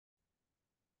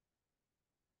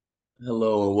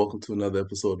Hello and welcome to another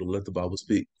episode of Let the Bible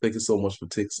Speak. Thank you so much for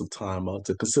taking some time out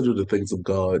to consider the things of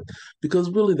God,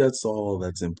 because really that's all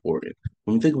that's important.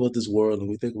 When we think about this world and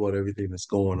we think about everything that's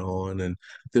going on, and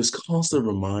there's constant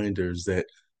reminders that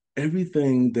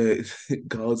everything that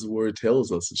God's word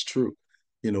tells us is true.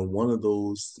 One of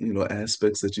those,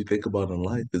 aspects that you think about in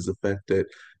life is the fact that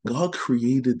God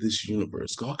created this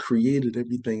universe. God created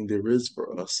everything there is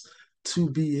for us to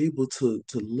be able to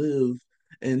live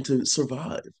and to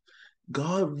survive.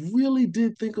 God really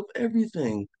did think of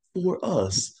everything for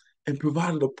us and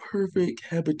provided a perfect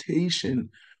habitation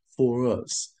for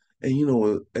us.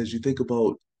 And as you think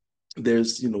about,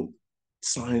 there's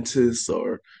scientists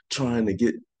are trying to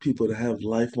get people to have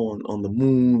life on the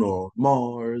moon or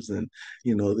Mars, and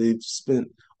they've spent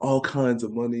all kinds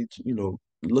of money,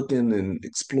 looking and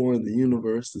exploring the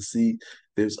universe to see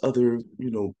there's other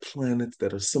planets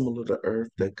that are similar to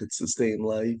Earth that could sustain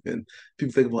life, and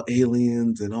people think about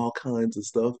aliens and all kinds of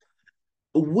stuff.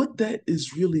 What that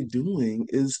is really doing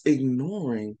is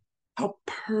ignoring how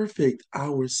perfect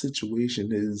our situation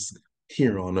is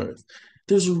here on Earth.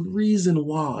 There's a reason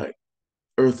why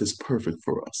Earth is perfect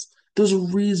for us. There's a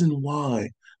reason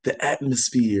why the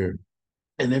atmosphere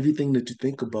and everything that you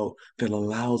think about that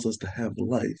allows us to have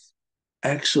life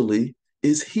actually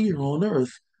is here on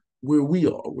Earth where we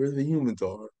are, where the humans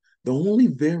are. The only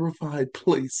verified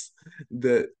place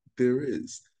that there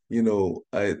is.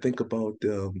 I think about,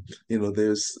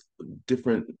 there's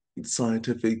different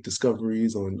scientific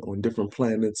discoveries on different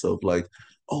planets of like,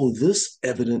 oh, this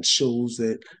evidence shows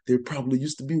that there probably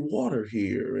used to be water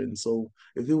here. And so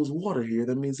if there was water here,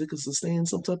 that means it could sustain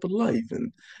some type of life.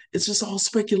 And it's just all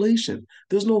speculation.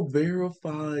 There's no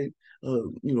verified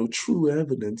true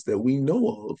evidence that we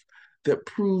know of that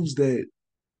proves that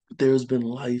there's been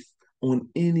life on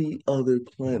any other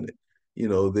planet.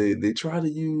 They try to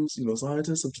use,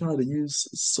 scientists have tried to use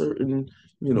certain,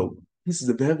 pieces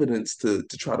of evidence to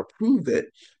try to prove that,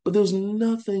 but there's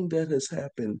nothing that has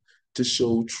happened to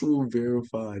show true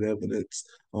verified evidence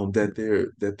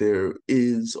that there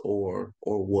is or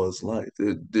was life.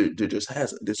 There just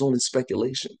hasn't. There's only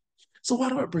speculation. So why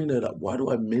do I bring that up? Why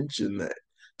do I mention that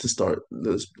to start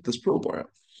this program?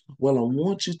 Well, I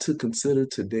want you to consider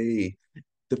today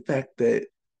the fact that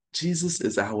Jesus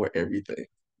is our everything.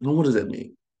 Now, what does that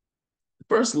mean?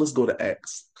 First, let's go to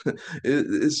Acts.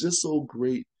 It's just so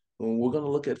great. We're going to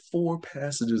look at four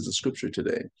passages of scripture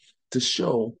today to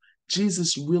show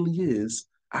Jesus really is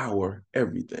our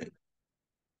everything.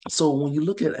 So when you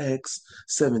look at Acts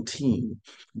 17,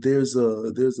 there's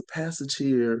a passage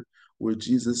here where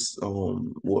Jesus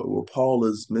where Paul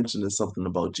is mentioning something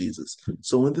about Jesus.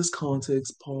 So in this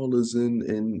context, Paul is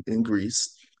in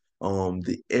Greece,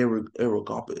 the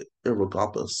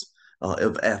Areopagus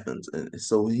of Athens, and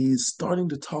so he's starting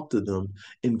to talk to them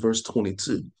in verse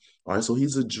 22. All right, so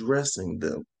he's addressing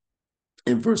them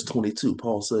in verse 22.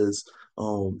 Paul says,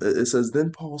 it says,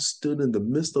 Then Paul stood in the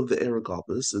midst of the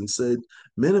Areopagus and said,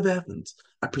 Men of Athens,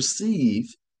 I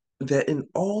perceive that in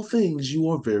all things you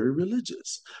are very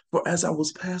religious. For as I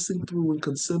was passing through and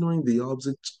considering the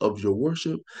objects of your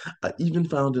worship, I even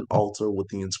found an altar with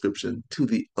the inscription, To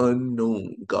the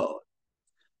unknown God.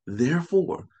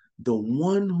 Therefore, the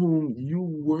one whom you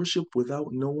worship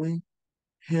without knowing,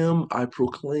 him I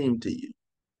proclaim to you.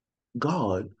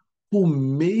 God, who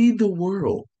made the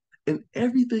world and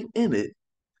everything in it,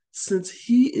 since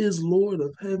he is Lord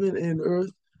of heaven and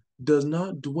earth, does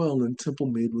not dwell in temple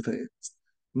made with hands,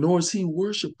 nor is he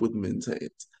worshipped with men's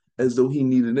hands, as though he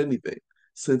needed anything,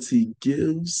 since he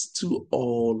gives to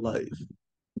all life,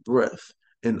 breath,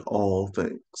 and all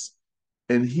things.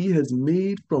 And he has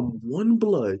made from one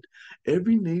blood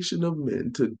every nation of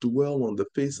men to dwell on the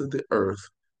face of the earth,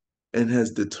 and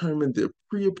has determined their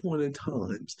pre-appointed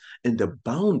times and the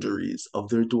boundaries of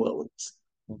their dwellings.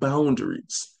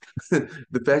 Boundaries.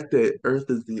 The fact that Earth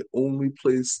is the only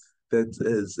place that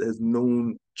has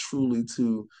known truly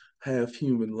to have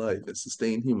human life and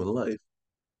sustain human life.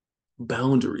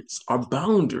 Boundaries. Our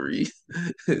boundary,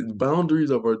 boundaries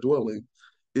of our dwelling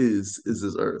is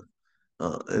this earth.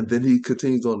 And then he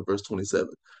continues on in verse 27,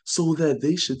 so that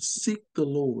they should seek the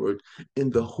Lord in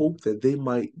the hope that they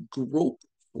might grope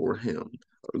for him.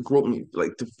 Grope me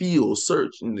like to feel,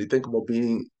 search, and they think about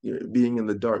being in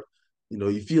the dark.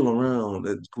 You feel around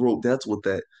and grope. That's what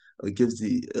that gives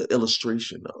the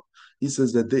illustration of. He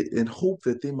says that they in hope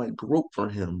that they might grope for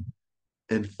him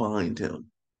and find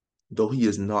him, though he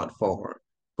is not far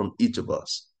from each of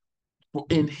us. For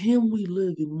in him we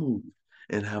live and move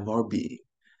and have our being,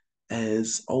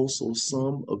 as also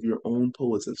some of your own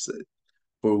poets have said,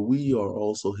 for we are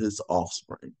also his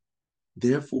offspring.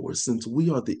 Therefore, since we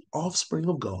are the offspring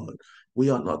of God, we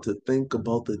ought not to think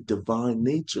about the divine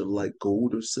nature like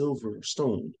gold or silver or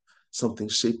stone, something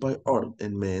shaped by art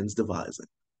and man's devising.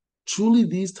 Truly,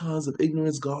 these times of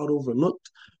ignorance God overlooked,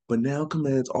 but now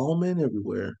commands all men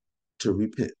everywhere to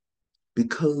repent,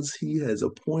 because he has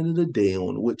appointed a day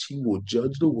on which he will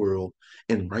judge the world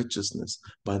in righteousness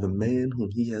by the man whom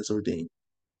he has ordained.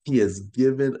 He has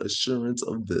given assurance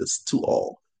of this to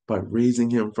all by raising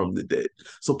him from the dead.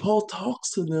 So Paul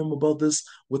talks to them about this,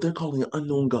 what they're calling an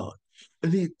unknown God.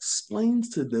 And he explains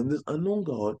to them this unknown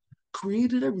God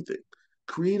created everything,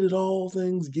 created all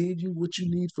things, gave you what you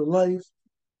need for life.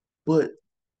 But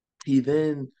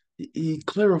he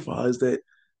clarifies that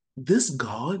this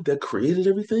God that created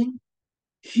everything,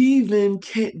 he then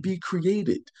can't be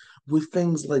created with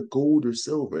things like gold or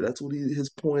silver. That's what his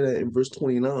point at in verse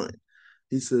 29.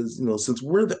 He says, since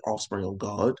we're the offspring of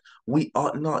God, we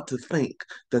ought not to think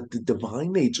that the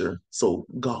divine nature, so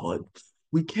God,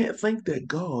 we can't think that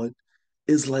God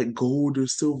is like gold or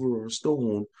silver or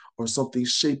stone or something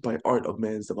shaped by art of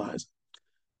man's devising.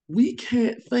 We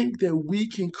can't think that we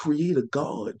can create a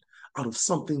God out of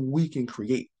something we can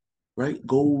create, right?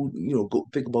 Gold,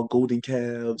 think about golden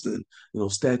calves and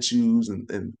statues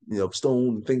and stone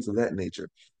and things of that nature.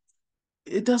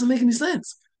 It doesn't make any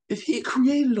sense. If he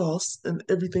created us and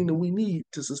everything that we need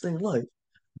to sustain life,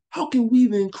 how can we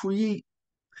then create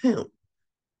him?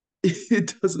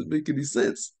 It doesn't make any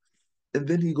sense. And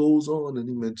then he goes on and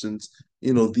he mentions,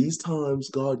 these times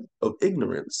God of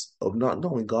ignorance, of not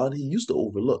knowing God, he used to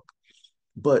overlook.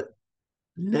 But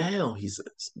now he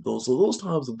says, those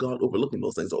times of God overlooking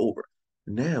those things are over.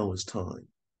 Now is time.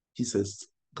 He says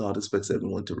God expects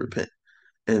everyone to repent.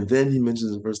 And then he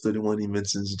mentions in verse 31, he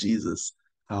mentions Jesus,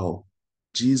 how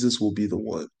Jesus will be the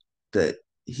one that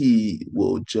he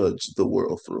will judge the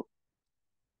world through.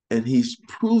 And he's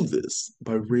proved this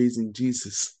by raising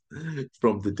Jesus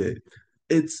from the dead.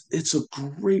 It's a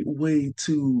great way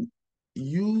to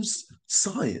use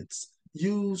science,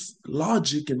 use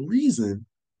logic and reason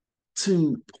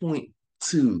to point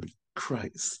to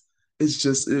Christ. It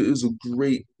is a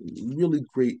great, really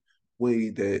great way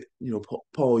that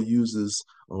Paul uses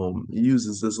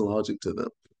this logic to them.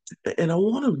 And I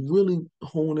want to really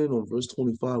hone in on verse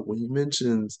 25 when he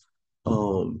mentions,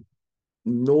 um,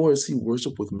 nor is he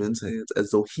worshiped with men's hands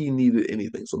as though he needed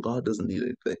anything. So God doesn't need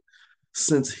anything,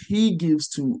 since he gives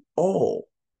to all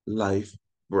life,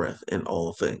 breath, and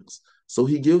all things. So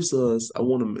he gives us, I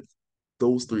want to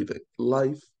those three things: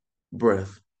 life,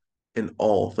 breath, and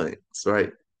all things,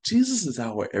 right? Jesus is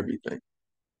our everything.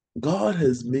 God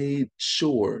has made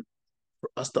sure for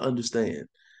us to understand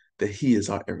that he is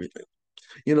our everything.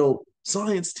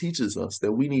 Science teaches us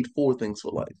that we need four things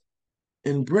for life,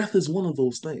 and breath is one of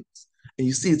those things. And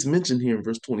you see it's mentioned here in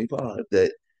verse 25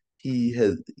 that he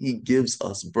gives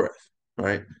us breath,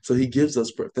 right? So he gives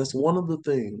us breath. That's one of the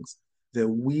things that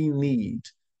we need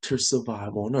to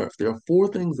survive on earth. There are four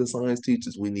things that science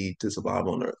teaches we need to survive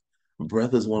on earth.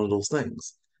 Breath is one of those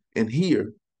things. And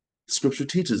here, scripture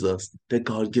teaches us that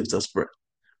God gives us breath,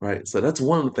 right? So that's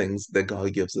one of the things that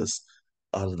God gives us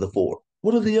out of the four.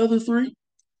 What are the other three?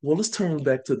 Well, let's turn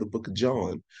back to the book of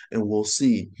John and we'll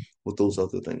see what those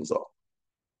other things are.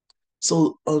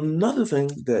 So another thing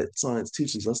that science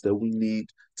teaches us that we need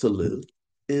to live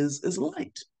is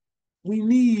light. We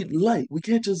need light. We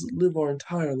can't just live our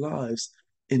entire lives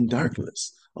in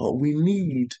darkness. We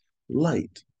need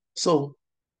light. So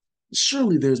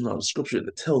surely there's not a scripture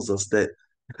that tells us that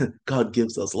God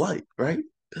gives us light, right?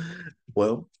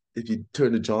 Well, if you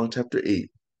turn to John chapter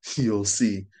 8, you'll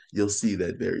see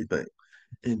that very thing.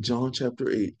 In John chapter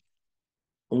 8,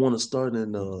 I want to start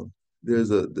in there's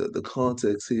the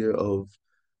context here of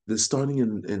this starting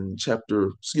in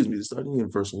starting in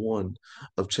verse 1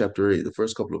 of chapter 8, the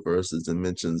first couple of verses, and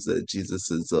mentions that Jesus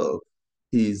is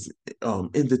he's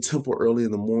in the temple early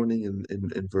in the morning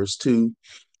in verse 2.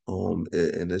 And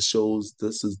it shows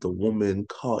this is the woman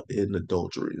caught in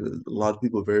adultery. A lot of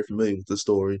people are very familiar with the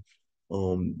story.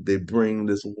 They bring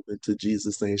this woman to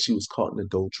Jesus saying she was caught in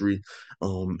adultery.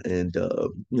 And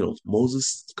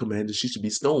Moses commanded she should be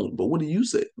stoned. But what do you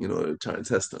say? Trying to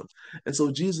test him. And so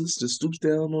Jesus just stoops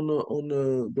down on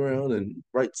the ground and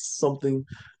writes something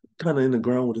kind of in the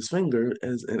ground with his finger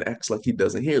and acts like he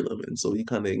doesn't hear them. And so he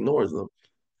kind of ignores them.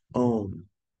 Um,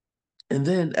 and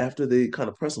then after they kind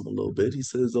of press him a little bit, he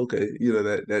says, "Okay,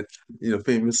 that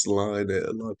famous line that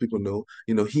a lot of people know.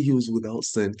 He who is without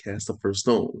sin cast the first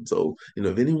stone. So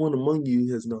if anyone among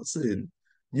you has not sinned,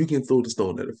 you can throw the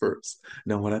stone at it first."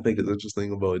 Now, what I think is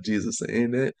interesting about Jesus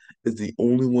saying that is the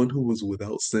only one who was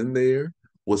without sin there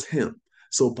was him.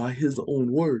 So by his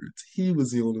own words, he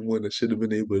was the only one that should have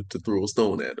been able to throw a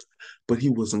stone at her, but he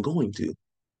wasn't going to.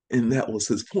 And that was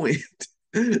his point.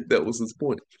 That was his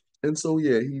point. And so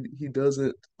yeah, he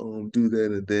doesn't do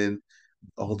that, and then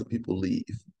all the people leave.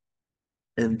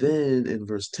 And then in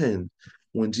verse 10,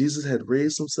 when Jesus had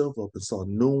raised himself up and saw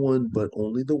no one but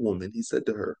only the woman, he said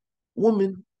to her,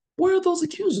 Woman, where are those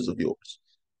accusers of yours?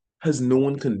 Has no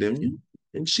one condemned you?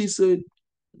 And she said,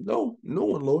 No, no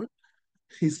one, Lord.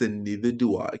 He said, Neither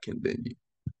do I condemn you.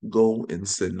 Go and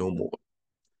sin no more.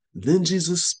 Then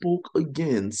Jesus spoke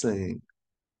again, saying,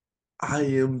 I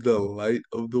am the light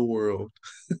of the world.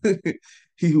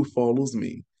 He who follows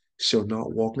me shall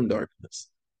not walk in darkness,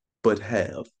 but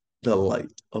have the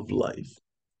light of life.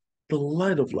 The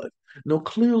light of life. Now,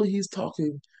 clearly, he's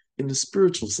talking in the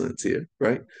spiritual sense here,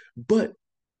 right? But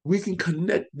we can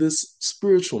connect this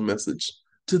spiritual message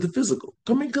to the physical.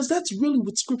 I mean, because that's really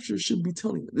what Scripture should be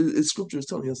telling. Scripture is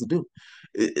telling us to do.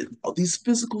 These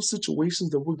physical situations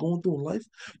that we're going through in life,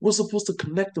 we're supposed to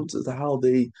connect them to how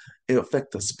they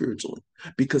affect us spiritually.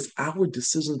 Because our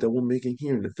decisions that we're making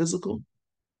here in the physical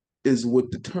is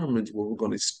what determines where we're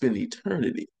going to spend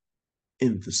eternity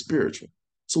in the spiritual.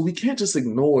 So we can't just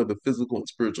ignore the physical and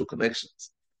spiritual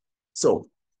connections. So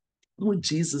when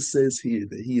Jesus says here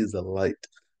that he is the light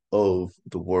of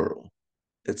the world,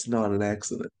 it's not an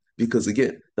accident. Because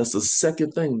again, that's the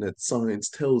second thing that science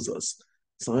tells us.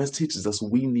 Science teaches us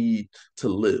we need to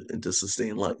live and to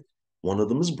sustain life. One of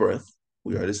them is breath.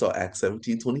 We already saw Acts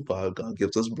 17:25. God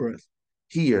gives us breath.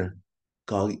 Here,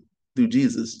 God, through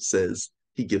Jesus, says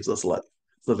he gives us life.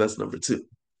 So that's number two.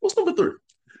 What's number three?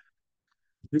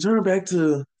 We turn back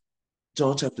to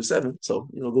John chapter 7. So,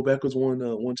 go backwards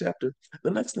one chapter.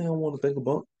 The next thing I want to think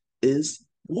about is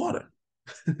water.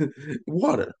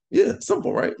 Water. Yeah,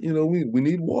 simple, right? We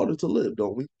need water to live,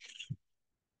 don't we?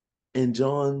 In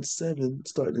John 7,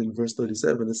 starting in verse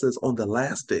 37, it says, On the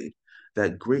last day,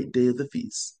 that great day of the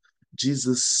feast,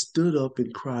 Jesus stood up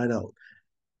and cried out,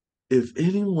 If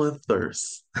anyone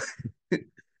thirsts,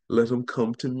 let him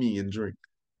come to me and drink.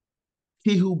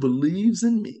 He who believes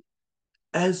in me,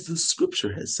 as the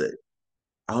scripture has said,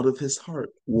 out of his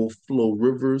heart will flow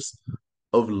rivers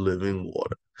of living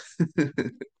water.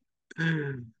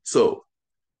 So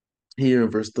here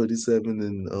in verse 37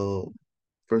 and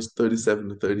verse 37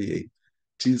 to 38,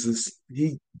 Jesus,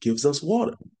 he gives us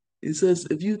water. He says,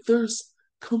 if you thirst,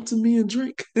 come to me and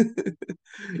drink.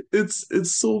 It's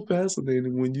so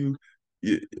fascinating when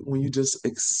you just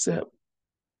accept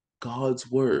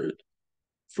God's word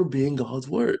for being God's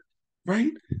word,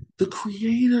 right? The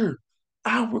creator,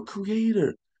 our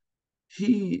creator,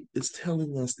 he is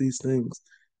telling us these things.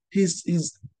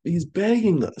 He's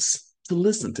begging us to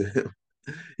listen to him.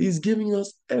 He's giving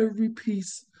us every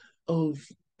piece of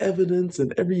evidence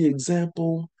and every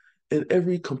example and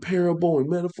every comparable and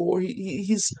metaphor.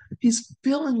 He's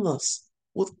filling us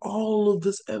with all of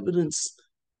this evidence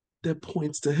that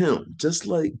points to him, just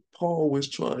like Paul was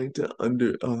trying to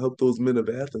help those men of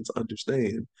Athens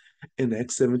understand in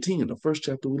Acts 17, the first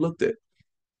chapter we looked at.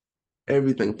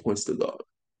 Everything points to God.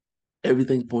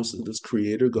 Everything points to this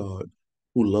creator God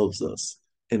who loves us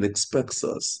and expects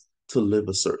us to live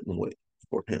a certain way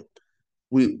for him.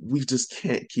 We just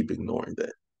can't keep ignoring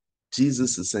that.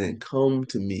 Jesus is saying, Come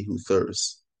to me who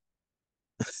thirsts.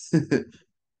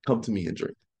 Come to me and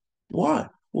drink. Why?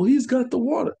 Well, he's got the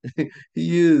water. He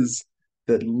is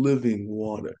that living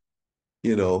water.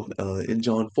 In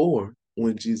John 4,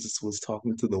 when Jesus was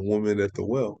talking to the woman at the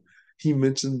well, he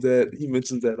mentions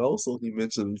that also. He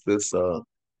mentions this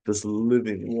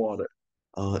living water.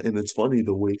 And it's funny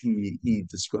the way he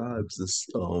describes this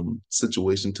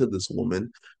situation to this woman,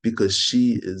 because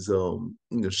she is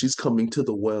she's coming to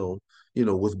the well,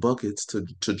 with buckets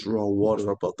to draw water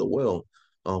up out the well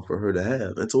for her to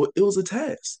have. And so it was a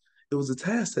task. It was a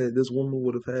task that this woman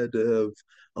would have had to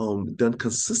have done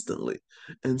consistently.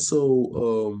 And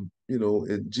so,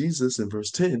 in Jesus, in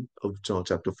verse 10 of John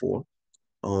chapter 4,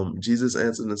 Jesus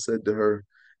answered and said to her,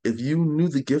 If you knew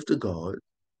the gift of God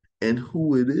and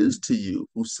who it is to you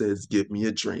who says, Give me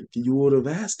a drink, you would have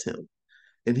asked him,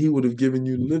 and he would have given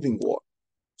you living water.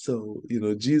 So,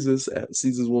 Jesus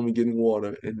sees this woman getting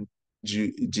water, and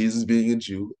Jesus, being a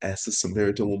Jew, asks the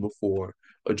Samaritan woman for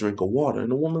a drink of water.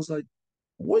 And the woman's like,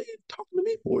 What are you talking to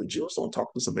me for? Jews don't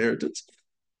talk to Samaritans.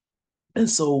 And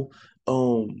so,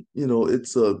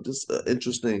 it's just an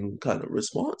interesting kind of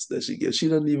response that she gets. She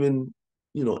doesn't even,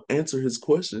 answer his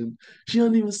question. She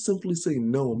doesn't even simply say,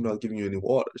 No, I'm not giving you any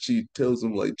water. She tells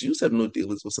him, like, Jews have no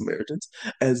dealings with Samaritans,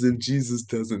 as if Jesus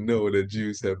doesn't know that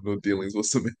Jews have no dealings with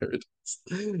Samaritans.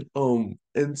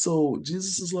 And so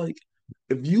Jesus is like,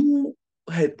 if you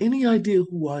had any idea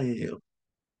who I am,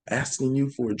 asking you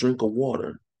for a drink of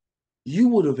water, you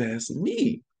would have asked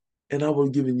me, and I would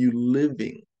have given you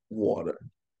living water.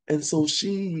 And so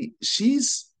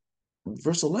she's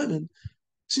verse 11,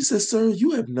 she says, "Sir,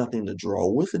 you have nothing to draw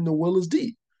with, and the well is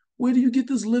deep. Where do you get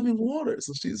this living water?"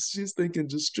 So she's thinking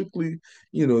just strictly,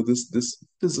 this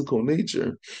physical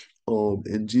nature.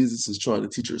 And Jesus is trying to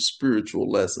teach her a spiritual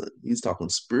lesson. He's talking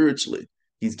spiritually.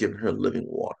 He's giving her living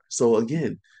water. So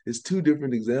again, it's two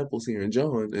different examples here in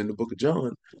the book of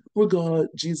John, where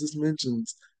Jesus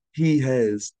mentions he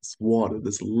has this water,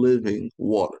 this living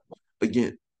water.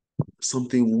 Again,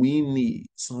 something we need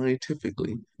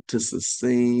scientifically to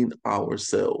sustain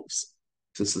ourselves,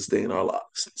 to sustain our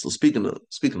lives. So speaking of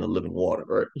living water,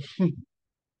 right?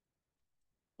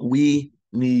 We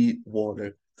need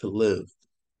water to live.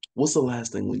 What's the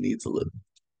last thing we need to live?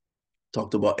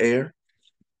 Talked about air,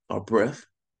 our breath.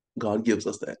 God gives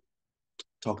us that.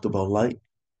 Talked about light.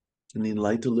 We need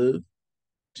light to live.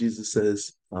 Jesus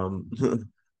says, I am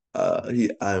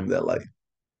that light.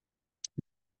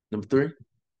 Number three,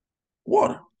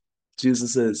 water.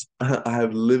 Jesus says, I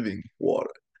have living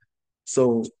water.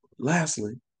 So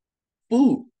lastly,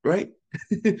 food, right?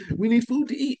 We need food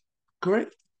to eat,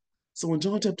 correct? So in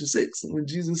John chapter 6, when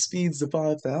Jesus feeds the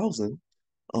 5,000,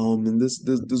 in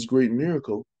this great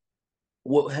miracle,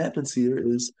 what happens here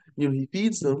is, he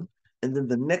feeds them, and then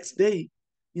the next day,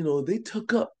 they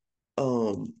took up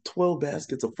 12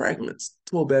 baskets of fragments,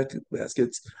 12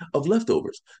 baskets of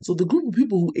leftovers. So the group of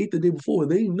people who ate the day before,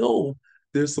 they know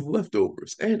there's some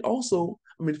leftovers. And also,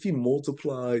 I mean, if you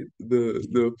multiply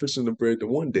the fish and the bread in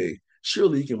one day,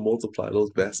 surely you can multiply those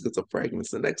baskets of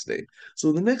fragments the next day.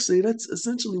 So the next day, that's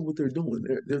essentially what they're doing.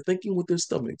 They're thinking with their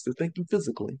stomachs, they're thinking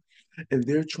physically, and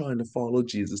they're trying to follow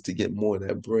Jesus to get more of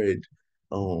that bread,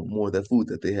 more of that food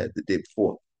that they had the day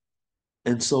before.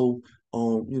 And so,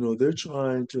 they're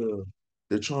trying to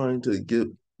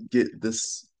get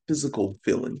this physical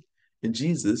feeling, and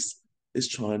Jesus is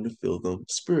trying to fill them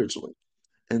spiritually.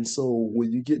 And so,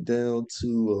 when you get down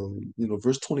to,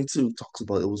 verse 22 talks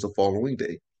about it was the following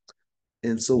day.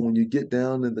 And so, when you get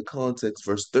down in the context,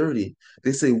 verse 30,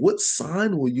 they say, "What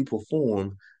sign will you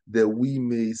perform that we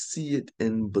may see it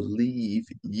and believe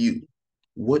you?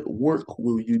 What work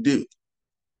will you do?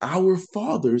 Our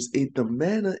fathers ate the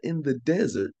manna in the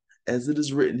desert, as it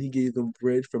is written, he gave them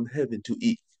bread from heaven to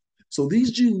eat." So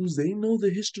these Jews, they know the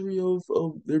history of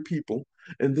their people,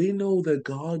 and they know that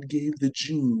God gave the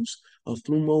Jews,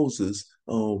 through Moses,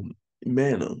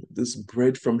 manna, this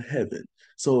bread from heaven.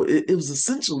 So it was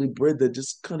essentially bread that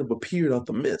just kind of appeared out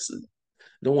the mist. I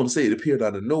don't want to say it appeared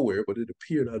out of nowhere, but it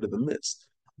appeared out of the mist.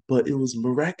 But it was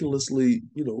miraculously,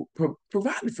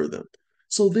 provided for them.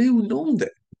 So they know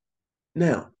that.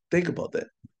 Now, think about that.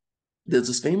 There's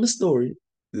this famous story,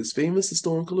 this famous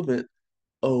historical event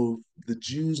of the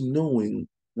Jews knowing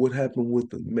what happened with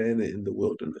the manna in the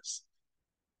wilderness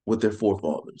with their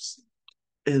forefathers.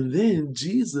 And then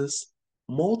Jesus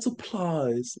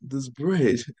multiplies this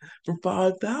bread for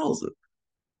 5,000.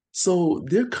 So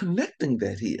they're connecting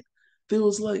that here. They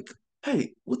was like,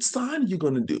 "Hey, what sign are you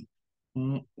going to do?"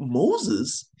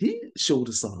 Moses, he showed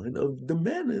a sign of the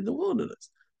manna in the wilderness.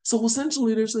 So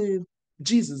essentially, they're saying,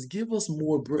 "Jesus, give us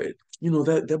more bread.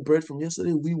 That bread from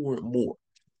yesterday, we want more."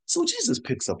 So Jesus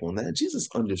picks up on that. Jesus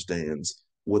understands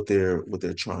what they're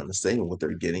trying to say and what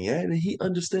they're getting at, and he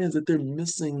understands that they're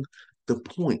missing the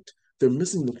point. They're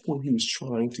missing the point he was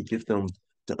trying to get them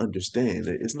to understand.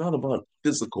 It's not about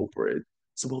physical bread.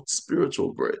 It's about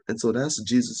spiritual bread. And so that's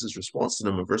Jesus' response to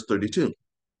them in verse 32.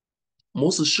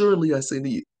 "Most assuredly, I say to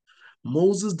you,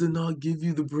 Moses did not give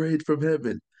you the bread from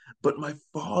heaven, but my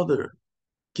Father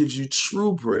gives you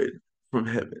true bread from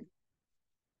heaven.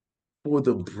 For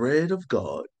the bread of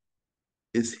God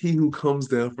is he who comes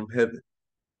down from heaven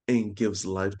and gives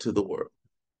life to the world."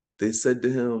 They said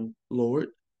to him, "Lord,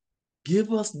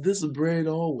 give us this bread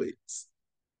always."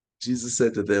 Jesus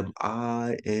said to them,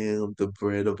 "I am the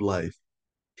bread of life.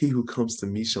 He who comes to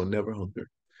me shall never hunger,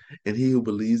 and he who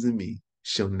believes in me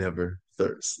shall never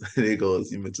thirst." There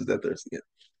goes, you mentioned that thirst again.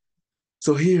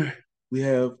 So here we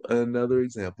have another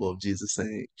example of Jesus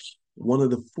saying one of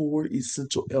the four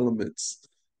essential elements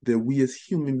that we as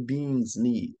human beings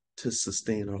need to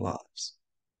sustain our lives.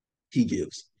 He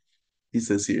gives. He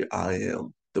says here, "I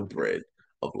am the bread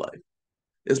of life."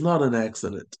 It's not an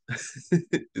accident.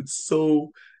 It's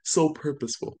so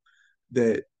purposeful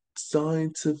that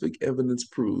scientific evidence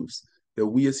proves that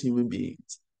we as human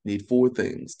beings need four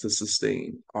things to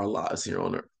sustain our lives here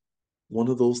on earth. One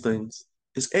of those things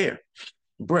is air,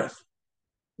 breath.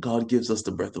 God gives us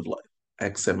the breath of life.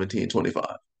 Acts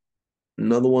 17:25.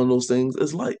 Another one of those things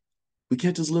is light. We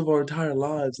can't just live our entire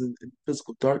lives in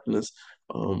physical darkness.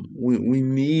 We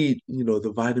need,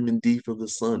 the vitamin D from the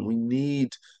sun. We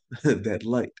need that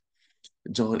light.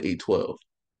 John 8:12.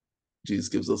 Jesus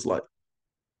gives us light.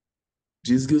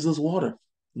 Jesus gives us water.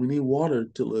 We need water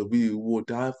to live. We will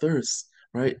die of thirst,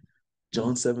 right?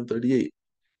 John 7:38.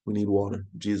 We need water.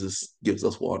 Jesus gives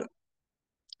us water.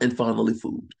 And finally,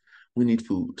 food. We need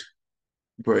food.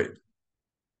 Bread.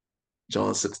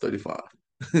 John 6:35.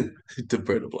 The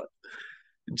bread of life.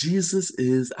 Jesus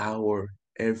is our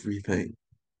everything.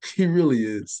 He really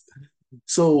is.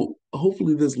 So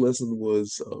hopefully this lesson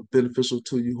was beneficial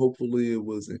to you. Hopefully it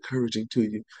was encouraging to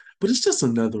you. But it's just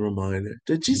another reminder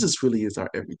that Jesus really is our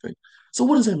everything. So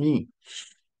what does that mean?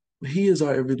 He is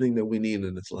our everything that we need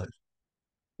in this life.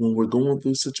 When we're going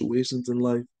through situations in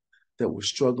life that we're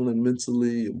struggling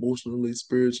mentally, emotionally,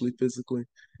 spiritually, physically,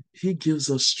 he gives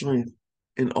us strength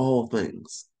in all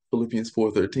things. Philippians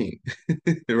 4:13,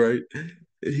 right?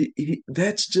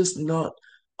 That's just not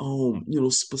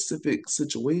specific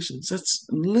situations. That's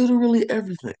literally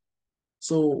everything.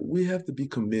 So we have to be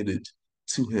committed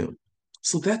to him.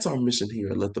 So that's our mission here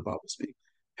at Let the Bible Speak,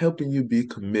 helping you be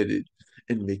committed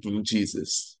in making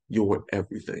Jesus your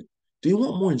everything. Do you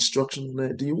want more instruction on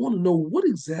that? Do you want to know what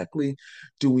exactly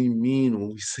do we mean when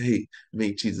we say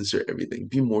make Jesus your everything?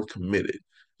 Be more committed.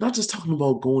 Not just talking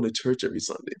about going to church every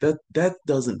Sunday. That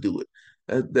doesn't do it.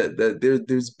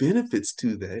 There's benefits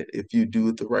to that if you do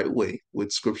it the right way,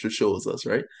 which scripture shows us,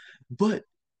 right? But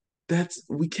that's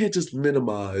we can't just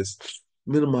minimize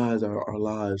our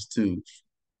lives to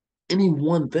any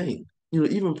one thing.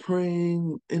 Even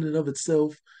praying in and of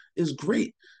itself is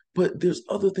great, but there's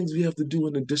other things we have to do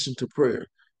in addition to prayer.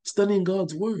 Studying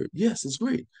God's word, yes, it's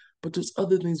great, but there's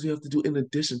other things we have to do in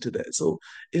addition to that. So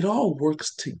it all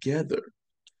works together.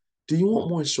 Do you want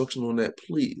more instruction on that?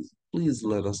 Please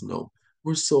let us know.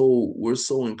 We're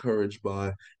so encouraged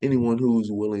by anyone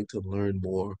who's willing to learn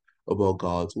more about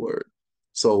God's word.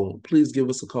 So please give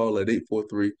us a call at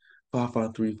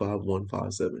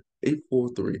 843-553-5157.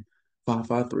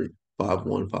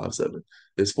 843-553-5157.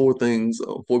 There's four things,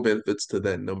 four benefits to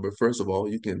that number. First of all,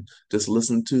 you can just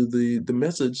listen to the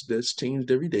message that's changed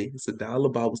every day. It's a dial a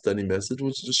Bible study message,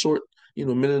 which is a short,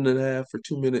 minute and a half or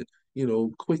 2 minute,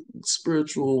 quick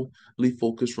spiritually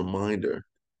focused reminder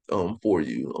for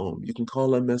you. You can call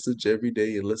that message every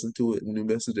day and listen to it, a new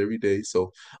message every day.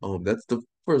 So that's the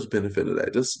first benefit of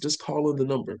that. Just call in the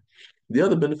number. The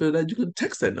other benefit of that, you can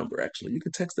text that number actually. You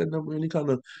can text that number any kind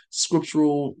of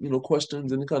scriptural,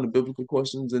 questions, any kind of biblical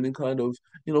questions, any kind of,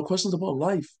 questions about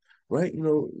life, right?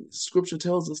 Scripture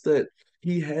tells us that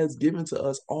he has given to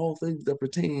us all things that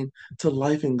pertain to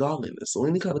life and godliness. So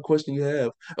any kind of question you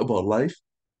have about life,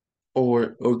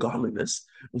 or godliness,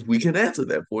 we can answer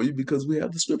that for you because we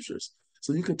have the scriptures.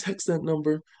 So you can text that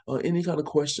number, any kind of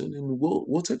question, and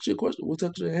we'll text you a question. We'll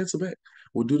text you an answer back.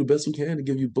 We'll do the best we can to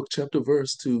give you book, chapter,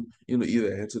 verse to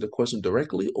either answer the question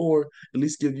directly or at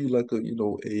least give you like a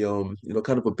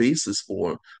kind of a basis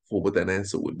for what that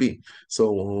answer would be.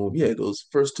 So yeah, those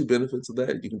first two benefits of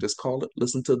that, you can just call it,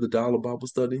 listen to the Dollar Bible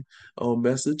Study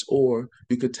message, or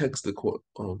you could text a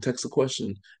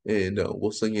question and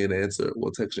we'll send you an answer.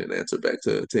 We'll text you an answer back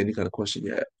to any kind of question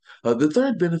you have. The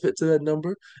third benefit to that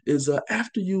number is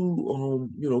after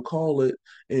you call it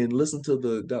and listen to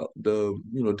the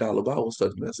Dollar Bible Study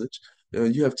message,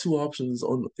 you have two options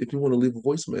on if you want to leave a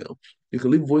voicemail. You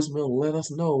can leave a voicemail and let us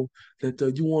know that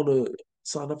you want to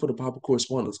sign up for the Bible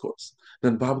correspondence course.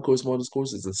 Now, the Bible correspondence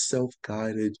course is a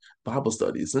self-guided Bible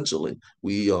study. Essentially,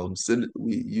 we send it,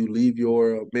 we you leave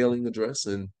your mailing address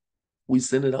and we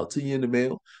send it out to you in the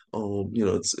mail.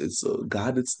 It's a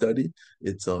guided study.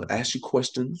 It's asks you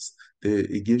questions.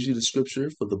 It gives you the scripture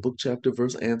for the book, chapter,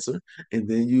 verse, answer, and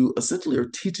then you essentially are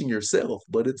teaching yourself,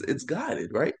 but it's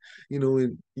guided, right? And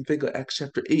you think of Acts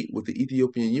chapter 8 with the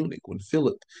Ethiopian eunuch when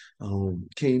Philip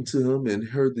came to him and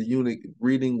heard the eunuch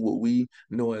reading what we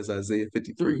know as Isaiah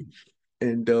 53.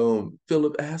 And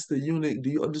Philip asked the eunuch, "Do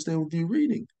you understand what you're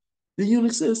reading?" The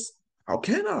eunuch says, "How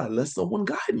can I unless someone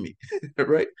guide me?"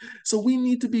 Right? So we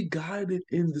need to be guided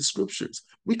in the scriptures.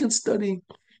 We can study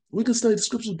the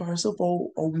scriptures by ourselves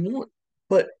all we want,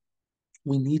 but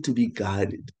we need to be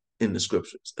guided in the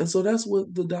scriptures. And so that's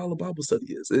what the Dollar Bible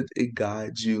Study is. It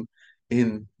guides you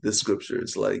in the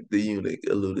scriptures, like the eunuch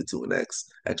alluded to in Acts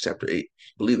chapter 8.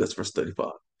 I believe that's verse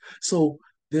 35. So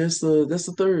that's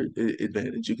the third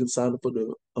advantage. You can sign up for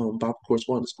the Bible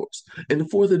correspondence course. And the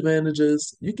fourth advantage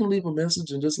is you can leave a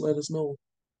message and just let us know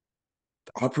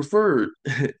our preferred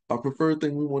our preferred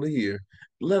thing we want to hear.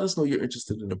 Let us know you're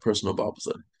interested in a personal Bible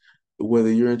study.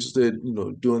 whether you're interested,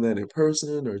 doing that in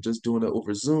person or just doing it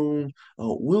over Zoom,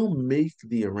 we'll make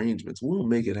the arrangements. We'll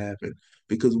make it happen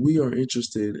because we are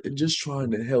interested in just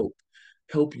trying to help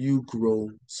you grow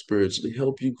spiritually,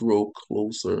 help you grow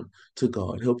closer to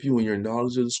God, help you in your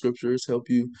knowledge of the scriptures, help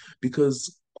you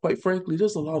because quite frankly,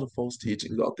 there's a lot of false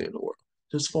teachings out there in the world.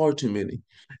 There's far too many.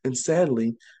 And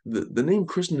sadly, the name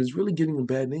Christian is really getting a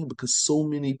bad name because so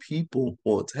many people,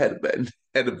 well, it's had a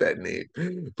bad name,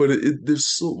 but there's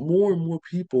so more and more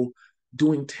people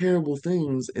doing terrible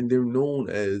things and they're known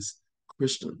as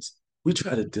Christians. We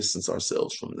try to distance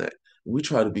ourselves from that. We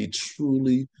try to be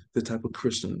truly the type of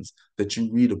Christians that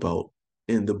you read about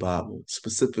in the Bible,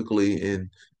 specifically in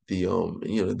the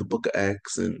book of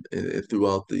Acts and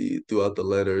throughout the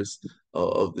letters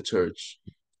of the church.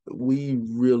 We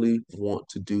really want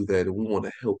to do that and we want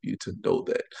to help you to know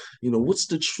that. What's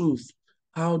the truth?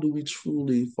 How do we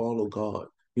truly follow God?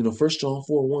 1 John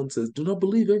 4:1 says, "Do not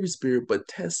believe every spirit, but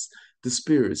test the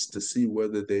spirits to see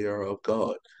whether they are of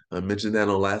God." I mentioned that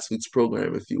on last week's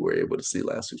program, if you were able to see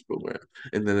last week's program.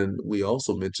 And then we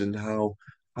also mentioned how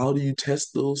do you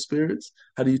test those spirits?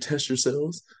 How do you test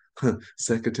yourselves?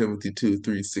 2 Timothy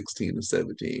 2:3, 16 and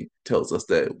 17 tells us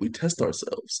that we test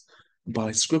ourselves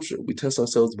by scripture. We test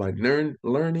ourselves by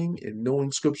learning and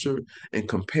knowing scripture and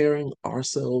comparing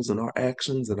ourselves and our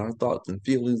actions and our thoughts and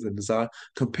feelings and desire,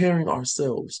 comparing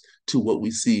ourselves to what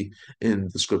we see in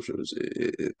the scriptures.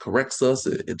 It corrects us,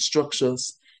 it instructs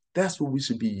us. That's what we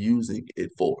should be using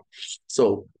it for.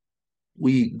 So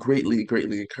we greatly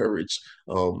encourage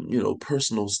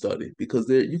personal study because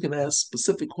there you can ask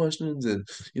specific questions and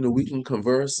we can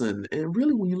converse and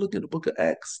really when you look at the book of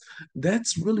Acts,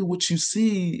 that's really what you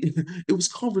see. It was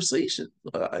conversation.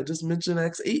 I just mentioned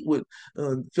Acts 8 with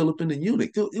Philip and the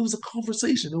eunuch. It was a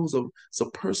conversation. It's a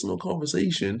personal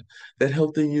conversation that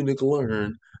helped the eunuch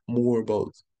learn more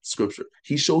about scripture.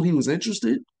 He showed he was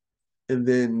interested, and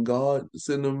then God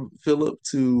sent him Philip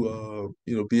to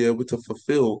be able to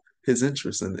fulfill his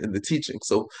interest in the teaching.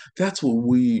 So that's what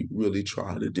we really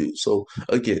try to do. So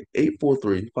again,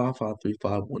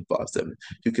 843-553-5157.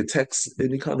 You can text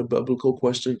any kind of biblical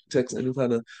question, text any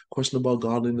kind of question about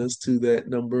godliness to that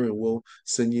number, and we'll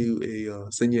send you an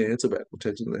answer back. We'll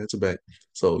text you an answer back.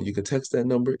 So you can text that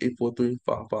number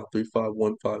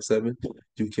 843-553-5157.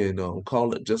 You can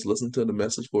call it, just listen to the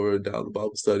message for a Dial the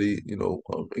Bible Study,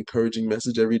 encouraging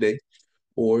message every day.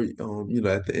 Or, at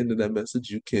the end of that message,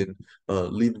 you can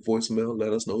leave a voicemail,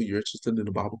 let us know you're interested in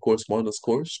the Bible correspondence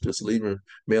course. Just leave your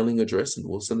mailing address and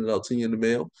we'll send it out to you in the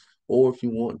mail. Or if you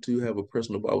want to have a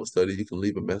personal Bible study, you can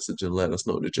leave a message and let us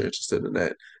know that you're interested in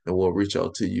that. And we'll reach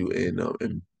out to you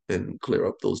and clear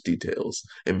up those details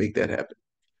and make that happen.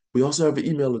 We also have an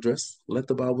email address,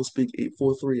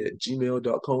 letthebiblespeak843 at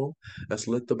gmail.com. That's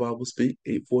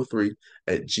letthebiblespeak843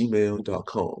 at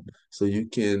gmail.com. So you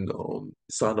can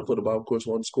sign up for the Bible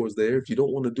correspondence course there. If you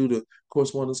don't want to do the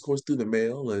correspondence course through the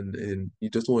mail and you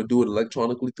just want to do it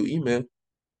electronically through email,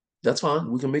 that's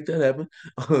fine. We can make that happen.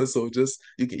 So just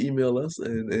you can email us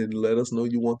and let us know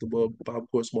you want the Bible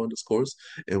correspondence course,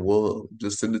 and we'll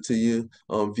just send it to you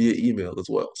via email as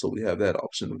well. So we have that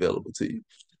option available to you.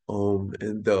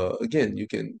 And again, you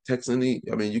can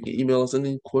you can email us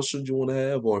any questions you want to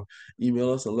have, or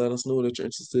email us and let us know that you're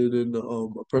interested in a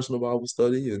personal Bible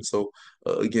study. And so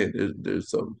again,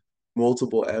 there's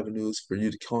multiple avenues for you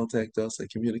to contact us and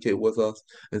communicate with us.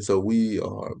 And so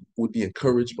would be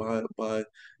encouraged by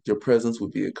your presence,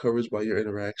 would be encouraged by your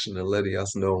interaction and letting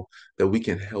us know that we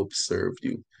can help serve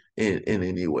you in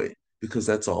any way, because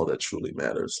that's all that truly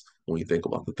matters when you think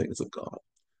about the things of God.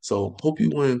 So hope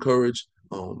you were encouraged.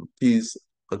 Please,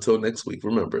 until next week,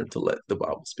 remember to let the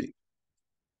Bible speak.